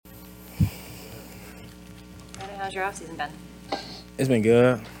How's your offseason been? It's been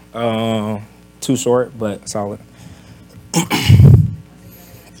good. Too short, but solid.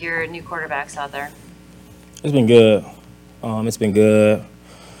 Your new quarterbacks out there. It's been good. It's been good.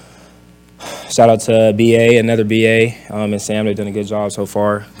 Shout out to BA, another BA, and Sam. They've done a good job so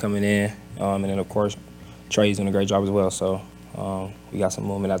far coming in. And then, of course, Trey's doing a great job as well. So we got some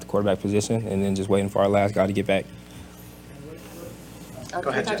movement at the quarterback position, and then just waiting for our last guy to get back. You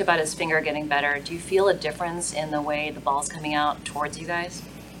talked about his finger getting better. Do you feel a difference in the way the ball's coming out towards you guys?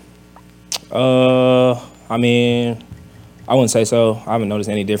 I mean, I wouldn't say so. I haven't noticed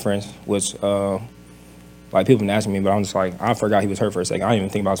any difference, which, like, people been asking me, but I'm just like, I forgot he was hurt for a second. I didn't even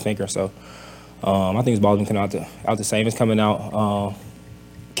think about his finger. So I think his ball's been coming out the same. It's coming out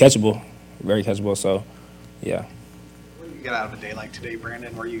catchable, very catchable. So, yeah. You get out of a day like today,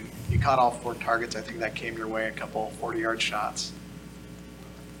 Brandon, where you caught all 4 targets. I think that came your way, a couple 40-yard shots.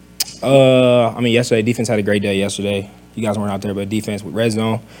 I mean, yesterday, defense had a great day yesterday. You guys weren't out there, but defense with red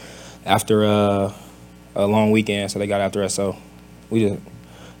zone after a long weekend, so they got after us. So we had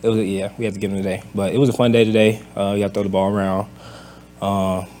to give them a day. But it was a fun day today. You got to throw the ball around,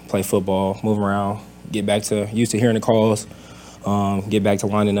 play football, move around, get back to used to hearing the calls, get back to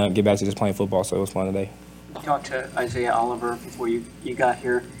lining up, get back to just playing football. So it was fun today. You talked to Isaiah Oliver before you got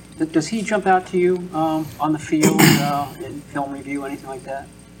here. Does he jump out to you on the field in film review, anything like that?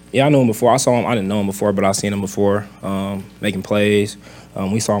 Yeah, I knew him before. I saw him. I didn't know him before, but I've seen him before making plays.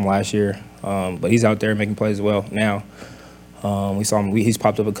 We saw him last year, but he's out there making plays as well now. We saw him. He's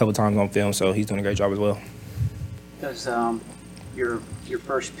popped up a couple times on film, so he's doing a great job as well. Does your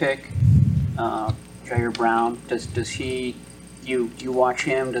first pick, Jair Brown, does he? You watch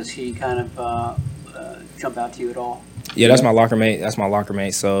him? Does he kind of jump out to you at all? Yeah, that's my locker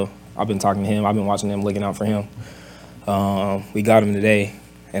mate. So I've been talking to him. I've been watching him, looking out for him. We got him today.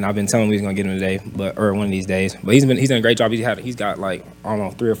 And I've been telling him he's gonna get him today, or one of these days. But he's done a great job. He's got like, I don't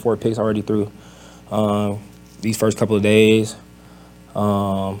know, 3 or 4 picks already through these first couple of days.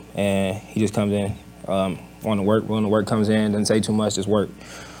 And he just comes in, wanting to work. When the work comes in, doesn't say too much, just work.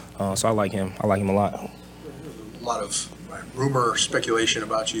 So I like him. I like him a lot. A lot of rumor, speculation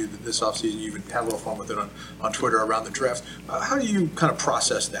about you this offseason. You even had a little fun with it on Twitter around the draft. How do you kind of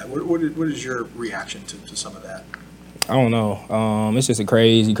process that? What is your reaction to some of that? I don't know. It's just a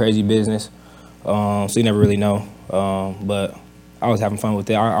crazy business. So you never really know. But I was having fun with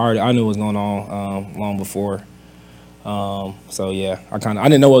it. I knew what was going on long before. So yeah, I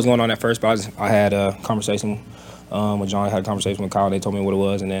didn't know what was going on at first, but I had a conversation with John. I had a conversation with Kyle. They told me what it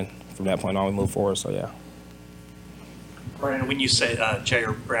was, and then from that point on, we moved forward. So yeah. Brandon, when you say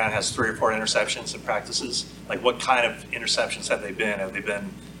Jair Brown has 3 or 4 interceptions in practices, like what kind of interceptions have they been? Have they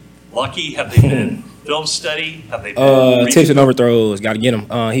been lucky? Have they been film study? Have they been tips and overthrows? Got to get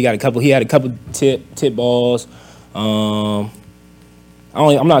him. He had a couple tip balls. I'm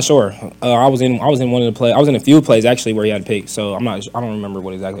not sure. I was in one of the plays. I was in a few plays actually where he had a pick. So I don't remember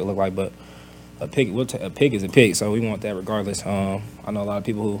what exactly it looked like, but a pick is a pick. So we want that regardless. I know a lot of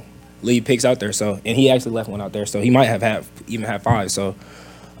people who leave picks out there. So and he actually left one out there. So he might have even had 5. So,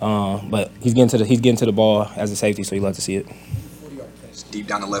 but he's getting to the ball as a safety. So you love to see it. Deep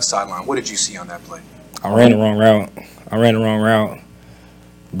down the left sideline. What did you see on that play? I ran the wrong route,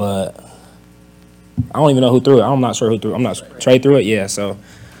 but I don't even know who threw it. I'm not sure who threw it. Trey threw it, yeah. So,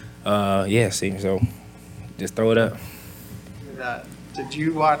 so just throw it up. Did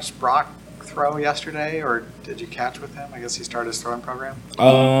you watch Brock throw yesterday, or did you catch with him? I guess he started his throwing program.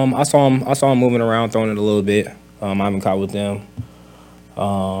 I saw him moving around, throwing it a little bit. I haven't caught with them.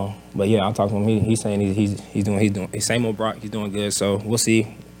 But yeah, I talked to him. He's saying he's doing same old Brock. He's doing good. So we'll see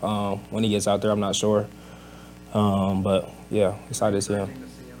when he gets out there. I'm not sure. But yeah, excited to see him.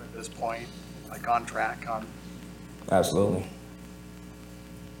 At this point, like on track. Absolutely.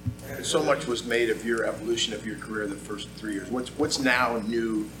 So much was made of your evolution of your career the first 3 years. What's now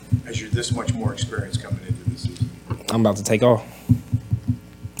new as you're this much more experienced coming into this season? I'm about to take off.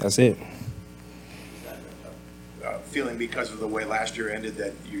 That's it. Feeling because of the way last year ended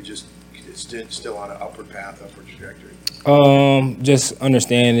that you just still on an upward path, upward trajectory? Just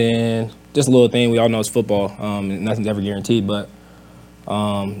understanding, just a little thing. We all know it's football. Nothing's ever guaranteed, but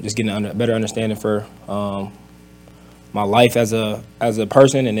just getting a better understanding for my life as a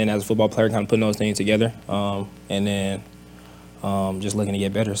person, and then as a football player, kind of putting those things together, and then just looking to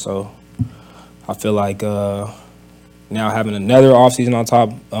get better. So I feel like now having another offseason on top,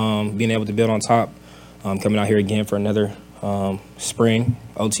 being able to build on top. Coming out here again for another spring,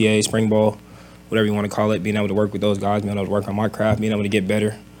 OTA, spring ball, whatever you want to call it, being able to work with those guys, being able to work on my craft, being able to get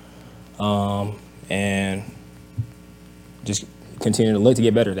better, and just continue to look to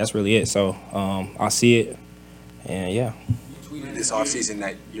get better. That's really it. So I see it, And yeah, This offseason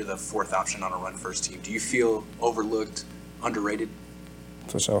that you're the fourth option on a run-first team. Do you feel overlooked, underrated?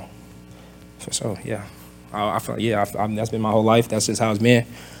 for sure. Yeah. I feel that's been my whole life. That's just how it's been.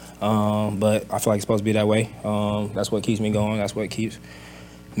 But I feel like it's supposed to be that way. That's what keeps me going. That's what keeps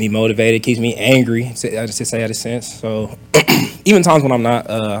me motivated. Keeps me angry. To say that in a sense. So even times when I'm not,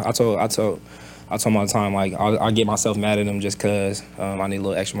 I told them all the time, like I get myself mad at them just because I need a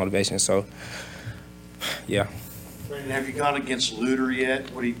little extra motivation. So yeah. Brandon, have you gone against Luter yet?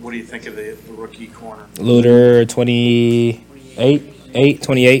 What do you think of the rookie corner? Luter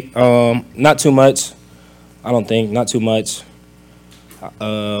 28. Not too much. I don't think not too much.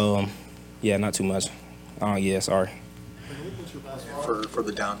 Yeah, not too much. Yeah, sorry. For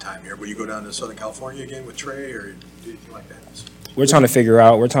the downtime here, will you go down to Southern California again with Trey, or do you like that? We're trying to figure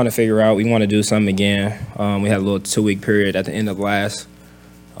out. We want to do something again. We had a little 2-week period at the end of last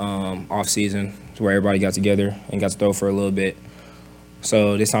off season where everybody got together and got to throw for a little bit.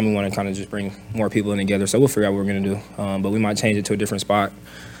 So this time we want to kind of just bring more people in together. So we'll figure out what we're gonna do. But we might change it to a different spot.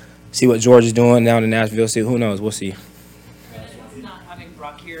 See what George is doing down in Nashville. See, who knows? We'll see. Does not having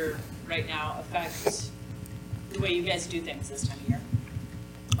Brock here right now affect the way you guys do things this time of year?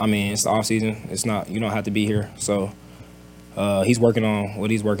 I mean, it's the off season. It's not. You don't have to be here. So he's working on what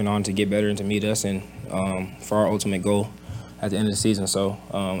he's working on to get better and to meet us and for our ultimate goal at the end of the season. So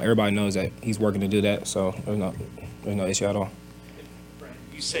everybody knows that he's working to do that. So there's no issue at all.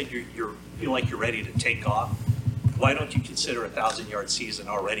 You said you feel like you're ready to take off. Why don't you consider a 1,000-yard season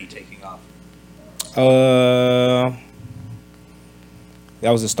already taking off? That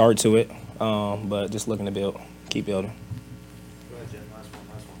was a start to it, but just looking to keep building. Go ahead, Jen. Last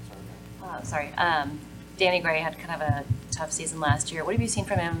one. Sorry. Danny Gray had kind of a tough season last year. What have you seen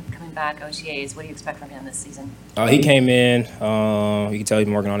from him coming back, OTAs? What do you expect from him this season? He came in. You can tell he's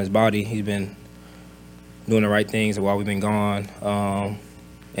been working on his body. He's been doing the right things while we've been gone.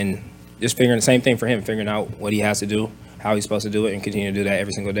 And just figuring the same thing for him, figuring out what he has to do, how he's supposed to do it, and continue to do that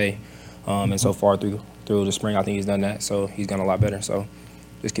every single day. And so far through the spring, I think he's done that. So he's gotten a lot better. So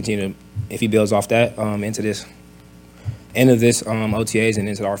just continue to, if he builds off that into this end of this OTAs and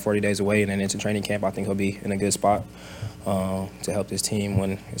into our 40 days away and then into training camp, I think he'll be in a good spot to help this team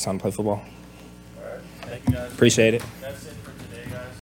when it's time to play football. All right. Thank you, guys. Appreciate it. That's it for